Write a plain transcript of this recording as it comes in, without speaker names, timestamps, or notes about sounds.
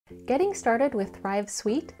Getting started with Thrive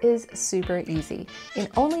Suite is super easy. In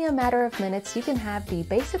only a matter of minutes, you can have the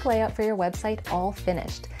basic layout for your website all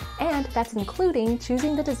finished. And that's including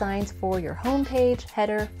choosing the designs for your homepage,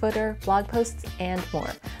 header, footer, blog posts, and more.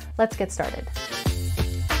 Let's get started.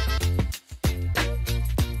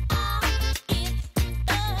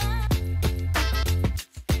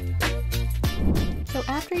 So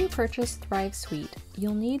after you purchase Thrive Suite,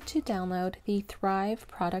 you'll need to download the Thrive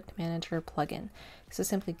Product Manager plugin. So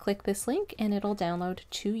simply click this link and it'll download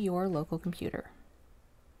to your local computer.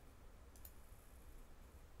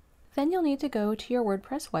 Then you'll need to go to your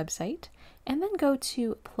WordPress website and then go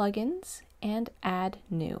to Plugins and Add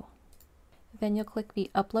New. Then you'll click the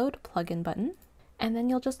Upload Plugin button and then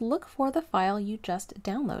you'll just look for the file you just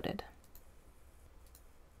downloaded.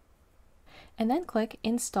 And then click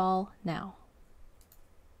Install Now.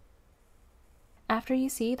 After you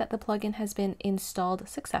see that the plugin has been installed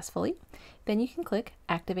successfully, then you can click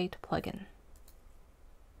Activate Plugin.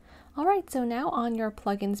 Alright, so now on your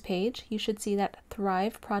plugins page, you should see that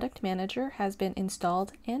Thrive Product Manager has been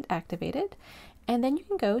installed and activated, and then you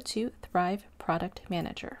can go to Thrive Product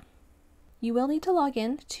Manager. You will need to log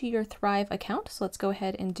in to your Thrive account, so let's go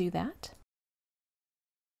ahead and do that.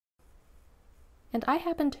 And I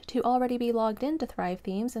happened to already be logged into Thrive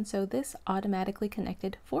Themes, and so this automatically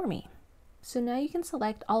connected for me. So now you can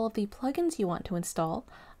select all of the plugins you want to install.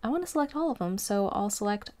 I want to select all of them, so I'll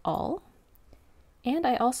select all. And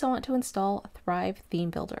I also want to install Thrive Theme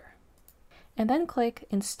Builder. And then click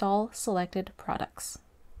Install Selected Products.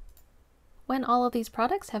 When all of these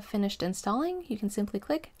products have finished installing, you can simply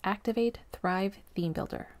click Activate Thrive Theme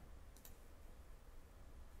Builder.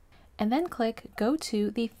 And then click Go to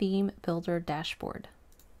the Theme Builder dashboard.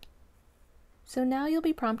 So now you'll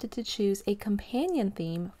be prompted to choose a companion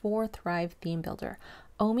theme for Thrive Theme Builder.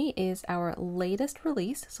 Omi is our latest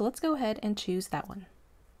release, so let's go ahead and choose that one.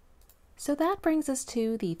 So that brings us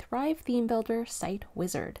to the Thrive Theme Builder site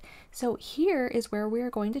wizard. So here is where we're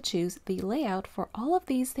going to choose the layout for all of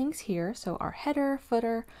these things here. So our header,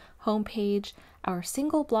 footer, homepage, our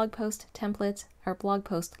single blog post template, our blog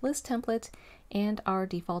post list template, and our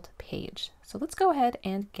default page. So let's go ahead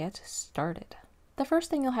and get started. The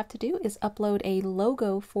first thing you'll have to do is upload a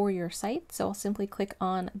logo for your site. So I'll simply click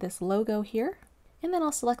on this logo here, and then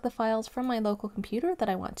I'll select the files from my local computer that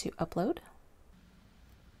I want to upload.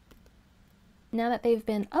 Now that they've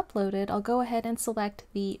been uploaded, I'll go ahead and select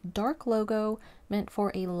the dark logo meant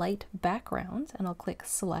for a light background, and I'll click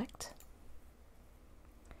Select.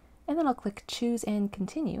 And then I'll click Choose and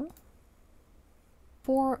Continue.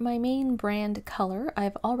 For my main brand color,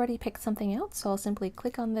 I've already picked something out, so I'll simply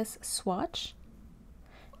click on this swatch.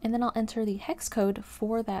 And then I'll enter the hex code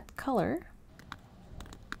for that color,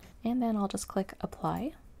 and then I'll just click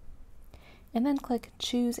Apply, and then click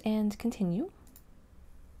Choose and Continue.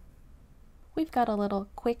 We've got a little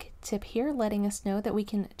quick tip here letting us know that we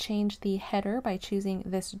can change the header by choosing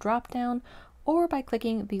this drop down or by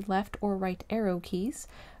clicking the left or right arrow keys.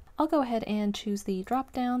 I'll go ahead and choose the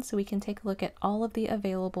drop down so we can take a look at all of the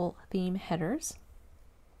available theme headers.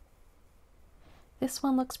 This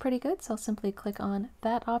one looks pretty good, so I'll simply click on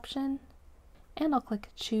that option and I'll click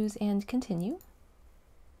Choose and Continue.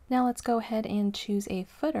 Now let's go ahead and choose a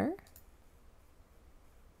footer.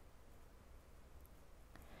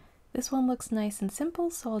 This one looks nice and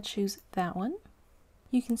simple, so I'll choose that one.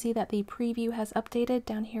 You can see that the preview has updated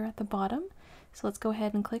down here at the bottom, so let's go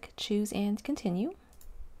ahead and click Choose and Continue.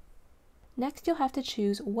 Next, you'll have to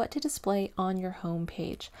choose what to display on your home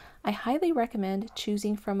page. I highly recommend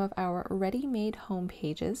choosing from of our ready-made home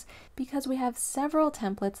pages because we have several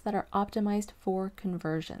templates that are optimized for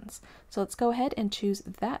conversions. So let's go ahead and choose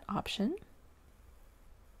that option.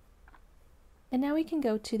 And now we can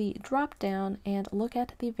go to the drop-down and look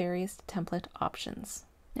at the various template options.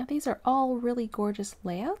 Now these are all really gorgeous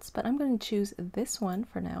layouts, but I'm going to choose this one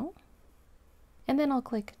for now. And then I'll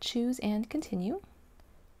click Choose and Continue.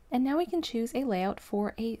 And now we can choose a layout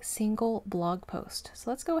for a single blog post. So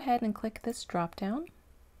let's go ahead and click this drop down.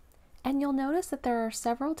 And you'll notice that there are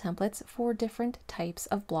several templates for different types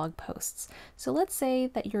of blog posts. So let's say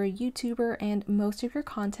that you're a YouTuber and most of your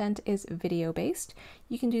content is video based.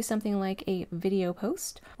 You can do something like a video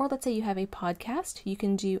post, or let's say you have a podcast, you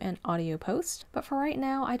can do an audio post. But for right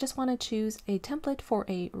now, I just want to choose a template for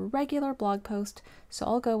a regular blog post. So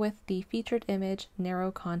I'll go with the featured image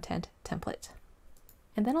narrow content template.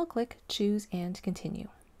 And then I'll click Choose and Continue.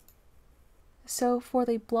 So for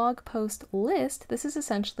the blog post list, this is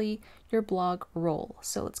essentially your blog role.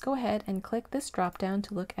 So let's go ahead and click this drop down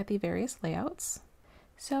to look at the various layouts.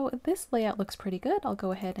 So this layout looks pretty good. I'll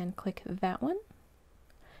go ahead and click that one.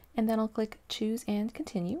 And then I'll click Choose and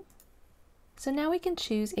Continue. So now we can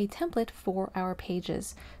choose a template for our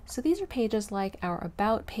pages. So these are pages like our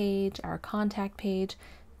About page, our Contact page,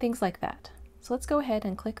 things like that. So let's go ahead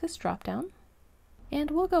and click this drop down.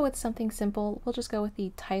 And we'll go with something simple. We'll just go with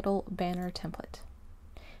the title banner template.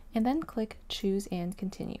 And then click Choose and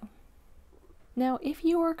Continue. Now, if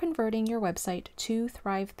you are converting your website to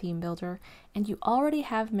Thrive Theme Builder and you already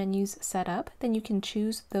have menus set up, then you can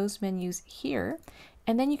choose those menus here,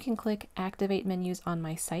 and then you can click Activate Menus on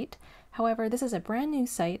my site. However, this is a brand new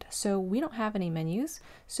site, so we don't have any menus.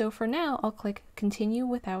 So for now, I'll click Continue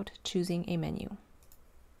without choosing a menu.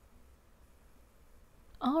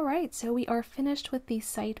 All right, so we are finished with the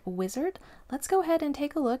site wizard. Let's go ahead and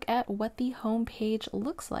take a look at what the home page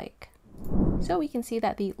looks like. So we can see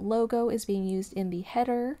that the logo is being used in the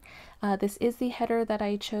header. This is the header that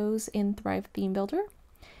I chose in Thrive Theme Builder.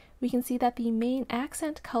 We can see that the main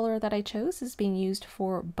accent color that I chose is being used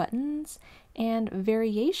for buttons, and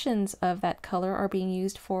variations of that color are being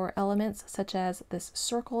used for elements such as this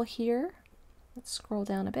circle here. Let's scroll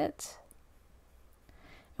down a bit.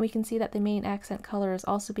 We can see that the main accent color is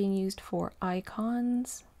also being used for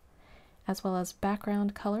icons, as well as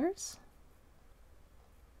background colors.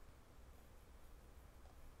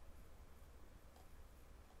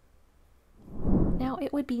 Now,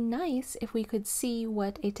 it would be nice if we could see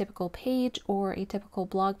what a typical page or a typical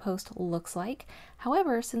blog post looks like.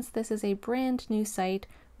 However, since this is a brand new site,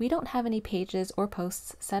 we don't have any pages or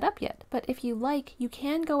posts set up yet. But if you like, you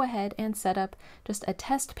can go ahead and set up just a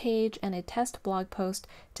test page and a test blog post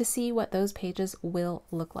to see what those pages will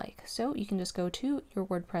look like. So you can just go to your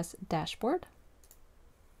WordPress dashboard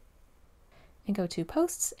and go to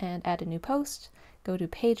Posts and add a new post, go to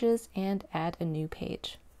Pages and add a new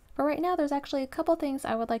page. But right now, there's actually a couple things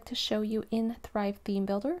I would like to show you in Thrive Theme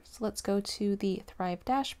Builder. So let's go to the Thrive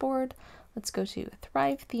dashboard, let's go to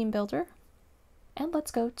Thrive Theme Builder, and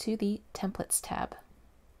let's go to the Templates tab.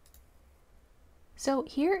 So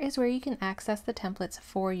here is where you can access the templates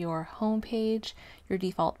for your home page, your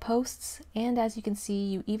default posts, and as you can see,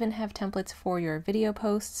 you even have templates for your video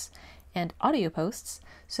posts and audio posts.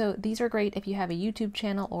 So these are great if you have a YouTube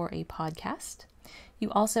channel or a podcast. You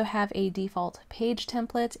also have a default page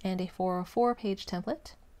template and a 404 page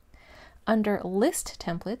template. Under list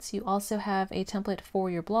templates, you also have a template for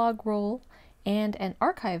your blog roll and an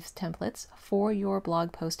archives templates for your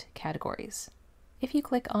blog post categories. If you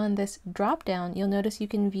click on this drop down, you'll notice you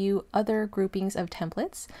can view other groupings of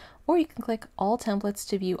templates, or you can click all templates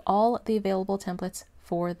to view all the available templates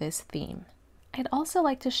for this theme. I'd also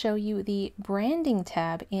like to show you the branding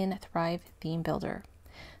tab in Thrive Theme Builder.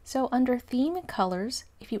 So under theme colors,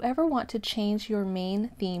 if you ever want to change your main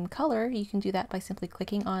theme color, you can do that by simply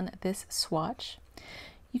clicking on this swatch.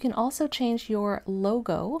 You can also change your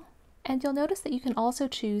logo, and you'll notice that you can also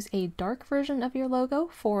choose a dark version of your logo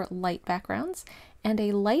for light backgrounds and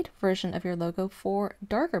a light version of your logo for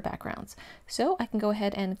darker backgrounds. So I can go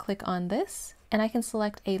ahead and click on this, and I can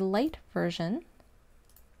select a light version,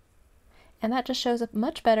 and that just shows up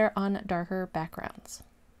much better on darker backgrounds.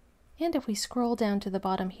 And if we scroll down to the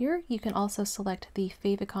bottom here, you can also select the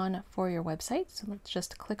favicon for your website. So let's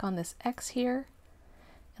just click on this X here,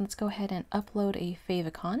 and let's go ahead and upload a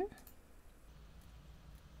favicon.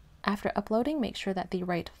 After uploading, make sure that the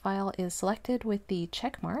right file is selected with the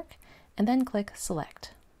check mark, and then click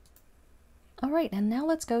Select. All right, and now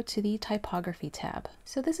let's go to the Typography tab.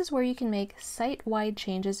 So this is where you can make site-wide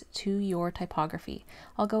changes to your typography.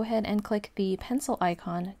 I'll go ahead and click the pencil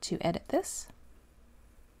icon to edit this.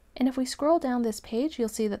 And if we scroll down this page, you'll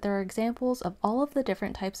see that there are examples of all of the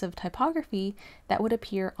different types of typography that would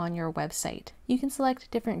appear on your website. You can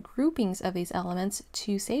select different groupings of these elements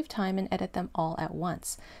to save time and edit them all at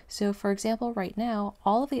once. So for example, right now,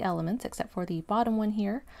 all of the elements, except for the bottom one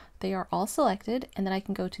here, they are all selected, and then I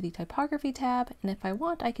can go to the Typography tab, and if I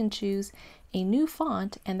want, I can choose a new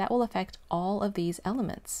font, and that will affect all of these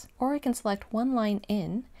elements. Or I can select one line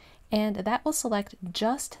in, and that will select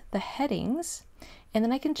just the headings, and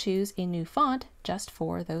then I can choose a new font just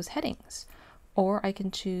for those headings. Or I can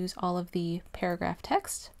choose all of the paragraph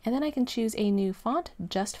text, and then I can choose a new font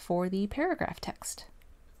just for the paragraph text.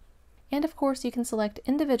 And of course, you can select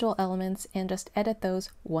individual elements and just edit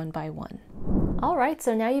those one by one. All right,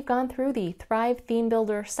 so now you've gone through the Thrive Theme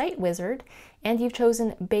Builder site wizard, and you've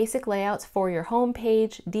chosen basic layouts for your home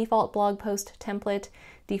page, default blog post template,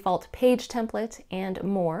 default page template, and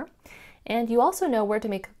more. And you also know where to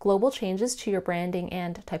make global changes to your branding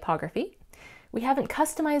and typography. We haven't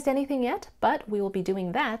customized anything yet, but we will be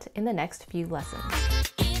doing that in the next few lessons.